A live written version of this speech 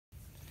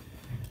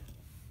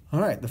All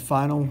right, the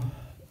final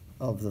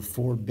of the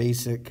four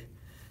basic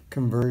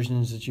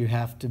conversions that you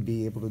have to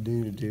be able to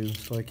do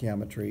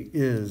stoichiometry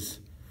is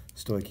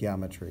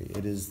stoichiometry.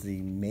 It is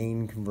the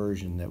main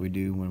conversion that we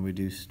do when we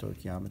do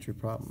stoichiometry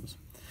problems.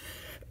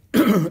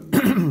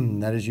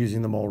 That is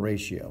using the mole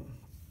ratio.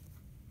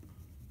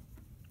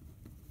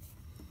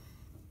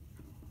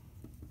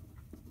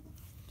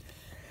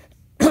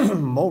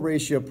 Mole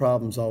ratio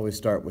problems always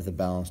start with a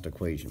balanced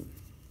equation.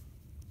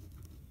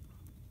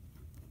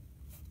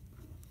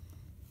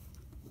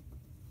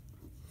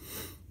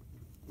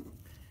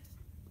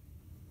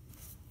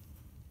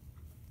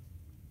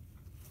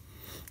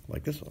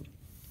 Like this one.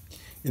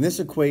 In this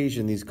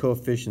equation, these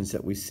coefficients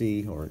that we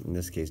see, or in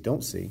this case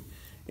don't see,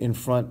 in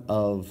front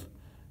of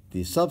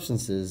the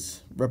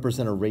substances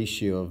represent a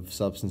ratio of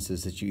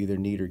substances that you either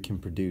need or can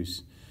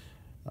produce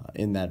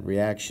in that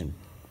reaction.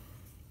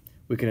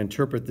 We can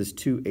interpret this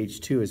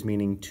 2H2 as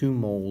meaning 2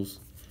 moles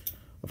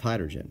of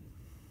hydrogen.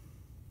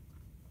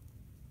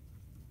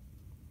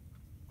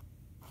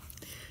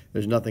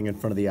 There's nothing in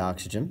front of the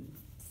oxygen.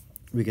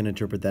 We can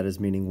interpret that as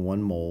meaning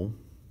 1 mole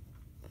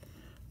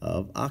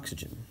of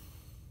oxygen.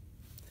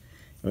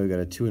 And we've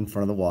got a 2 in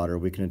front of the water.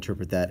 We can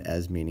interpret that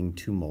as meaning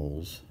 2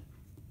 moles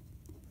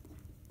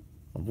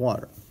of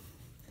water.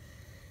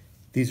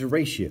 These are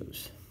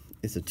ratios.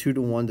 It's a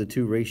 2-to-1 to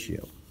 2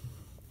 ratio.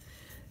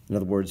 In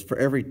other words, for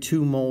every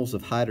 2 moles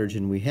of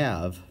hydrogen we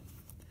have,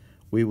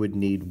 we would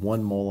need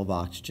 1 mole of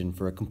oxygen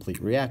for a complete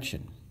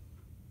reaction.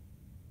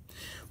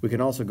 We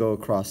can also go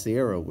across the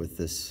arrow with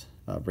this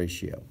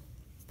ratio.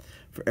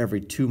 For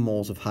every 2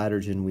 moles of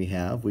hydrogen we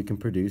have, we can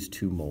produce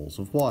 2 moles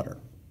of water.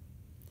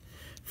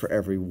 For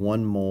every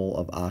 1 mole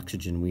of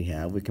oxygen we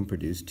have, we can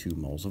produce 2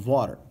 moles of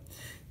water.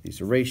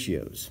 These are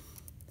ratios.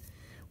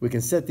 We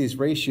can set these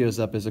ratios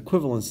up as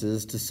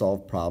equivalences to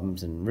solve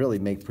problems and really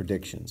make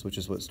predictions, which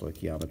is what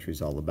stoichiometry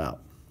is all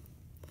about.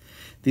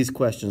 These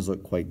questions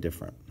look quite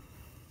different.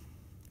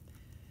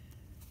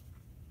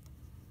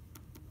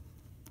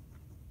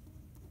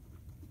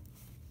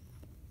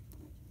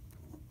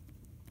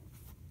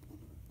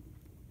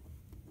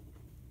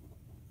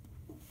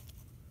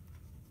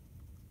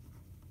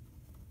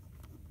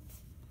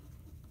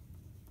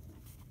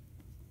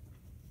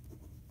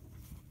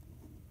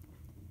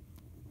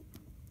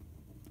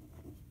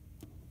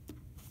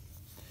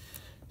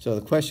 So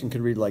the question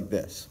could read like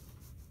this.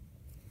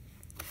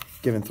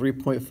 Given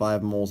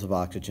 3.5 moles of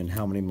oxygen,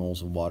 how many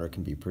moles of water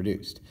can be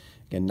produced?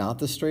 Again, not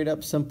the straight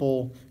up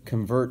simple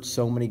convert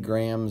so many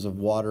grams of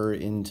water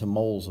into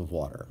moles of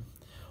water,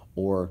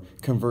 or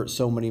convert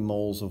so many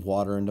moles of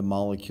water into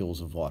molecules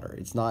of water.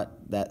 It's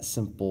not that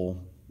simple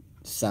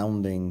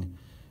sounding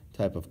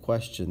type of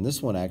question.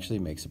 This one actually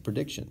makes a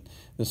prediction.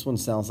 This one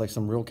sounds like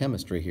some real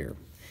chemistry here.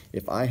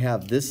 If I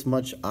have this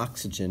much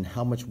oxygen,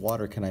 how much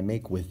water can I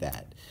make with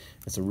that?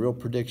 It's a real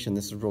prediction.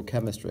 This is real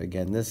chemistry.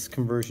 Again, this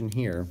conversion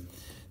here,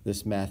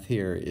 this math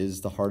here,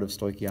 is the heart of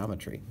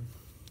stoichiometry.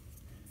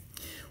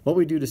 What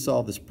we do to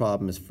solve this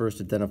problem is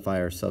first identify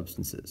our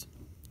substances.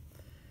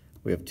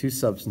 We have 2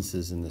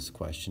 substances in this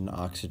question,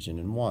 oxygen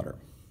and water.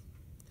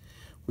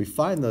 We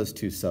find those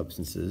 2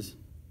 substances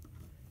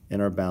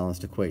in our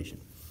balanced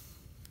equation.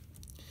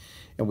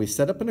 And we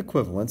set up an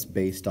equivalence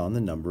based on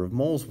the number of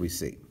moles we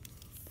see.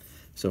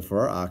 So for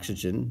our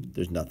oxygen,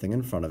 there's nothing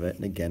in front of it,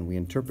 and again, we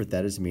interpret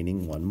that as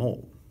meaning 1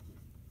 mole.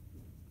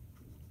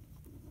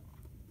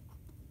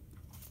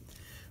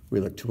 We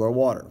look to our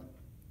water,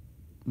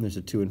 and there's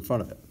a 2 in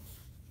front of it.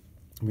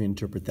 We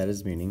interpret that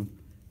as meaning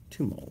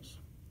 2 moles.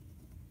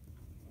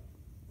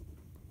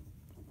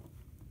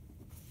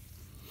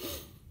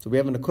 So we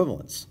have an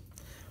equivalence.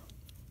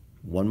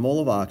 1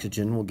 mole of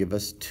oxygen will give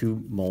us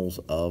 2 moles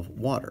of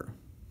water.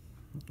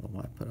 I don't know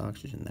why I put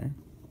oxygen there.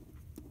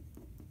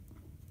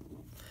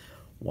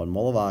 1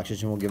 mole of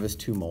oxygen will give us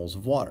 2 moles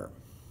of water,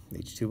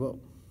 H2O.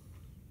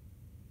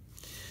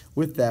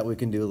 With that, we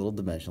can do a little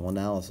dimensional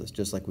analysis,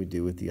 just like we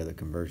do with the other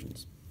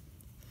conversions.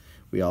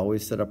 We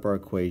always set up our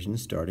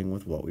equations starting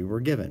with what we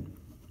were given.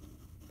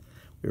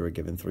 We were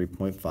given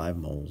 3.5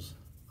 moles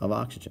of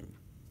oxygen.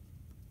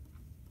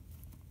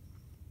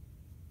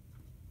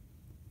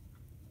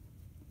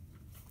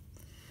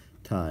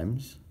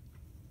 Times,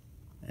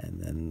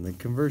 and then the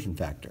conversion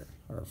factor,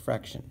 or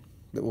fraction,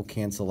 that will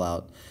cancel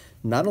out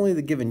not only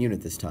the given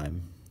unit this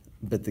time,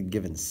 but the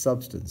given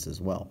substance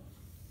as well.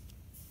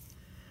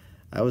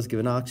 I was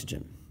given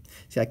oxygen.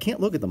 See, I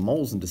can't look at the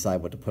moles and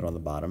decide what to put on the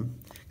bottom,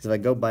 because if I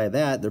go by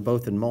that, they're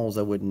both in moles,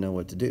 I wouldn't know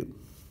what to do.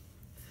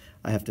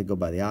 I have to go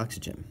by the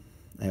oxygen.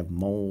 I have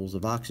moles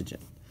of oxygen,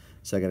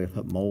 so I got to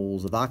put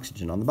moles of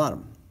oxygen on the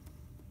bottom.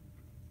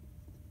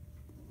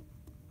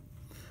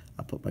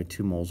 I'll put my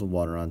 2 moles of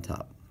water on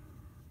top.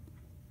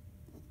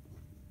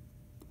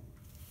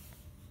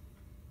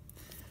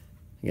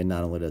 Again,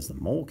 not only does the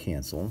mole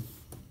cancel,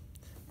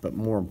 but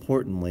more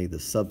importantly, the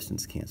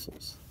substance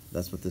cancels.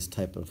 That's what this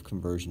type of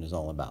conversion is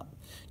all about,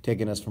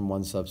 taking us from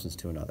one substance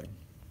to another.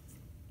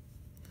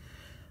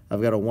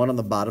 I've got a 1 on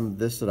the bottom of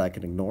this that I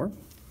can ignore.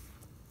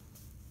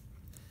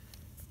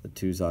 The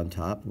 2's on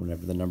top.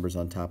 Whenever the number's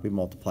on top, we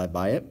multiply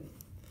by it.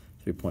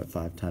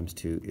 3.5 times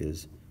 2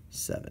 is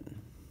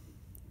 7.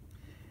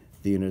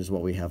 The unit is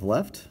what we have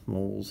left,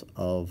 moles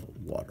of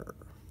water.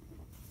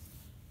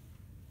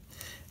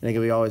 And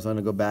again, we always want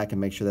to go back and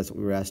make sure that's what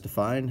we were asked to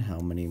find. How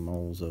many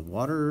moles of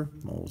water?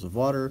 Moles of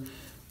water.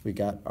 We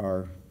got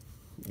our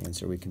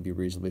answer. We can be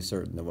reasonably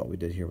certain that what we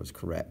did here was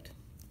correct.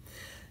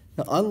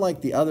 Now,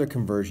 unlike the other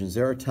conversions,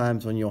 there are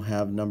times when you'll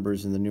have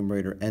numbers in the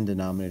numerator and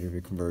denominator of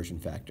your conversion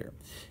factor.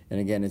 And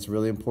again, it's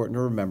really important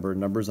to remember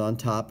numbers on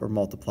top are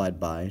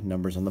multiplied by,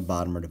 numbers on the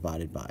bottom are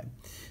divided by.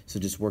 So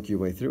just work your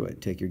way through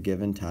it. Take your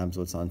given times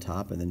what's on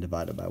top and then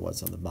divide it by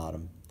what's on the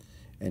bottom,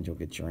 and you'll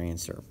get your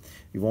answer.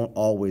 You won't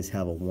always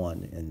have a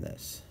 1 in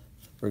this.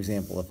 For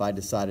example, if I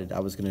decided I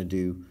was going to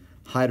do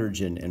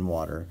hydrogen in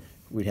water,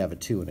 we'd have a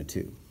 2 and a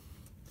 2.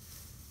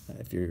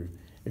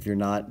 If you're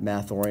not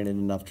math-oriented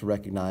enough to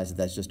recognize that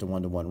that's just a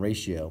 1-to-1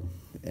 ratio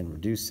and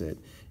reduce it,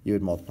 you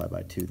would multiply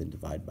by 2, then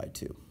divide by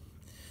 2.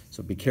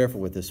 So be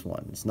careful with this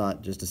one. It's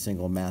not just a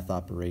single math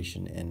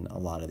operation in a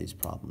lot of these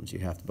problems. You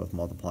have to both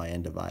multiply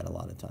and divide a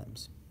lot of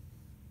times.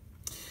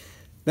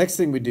 Next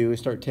thing we do is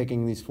start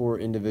taking these 4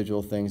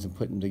 individual things and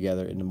putting them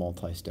together into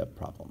multi-step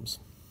problems.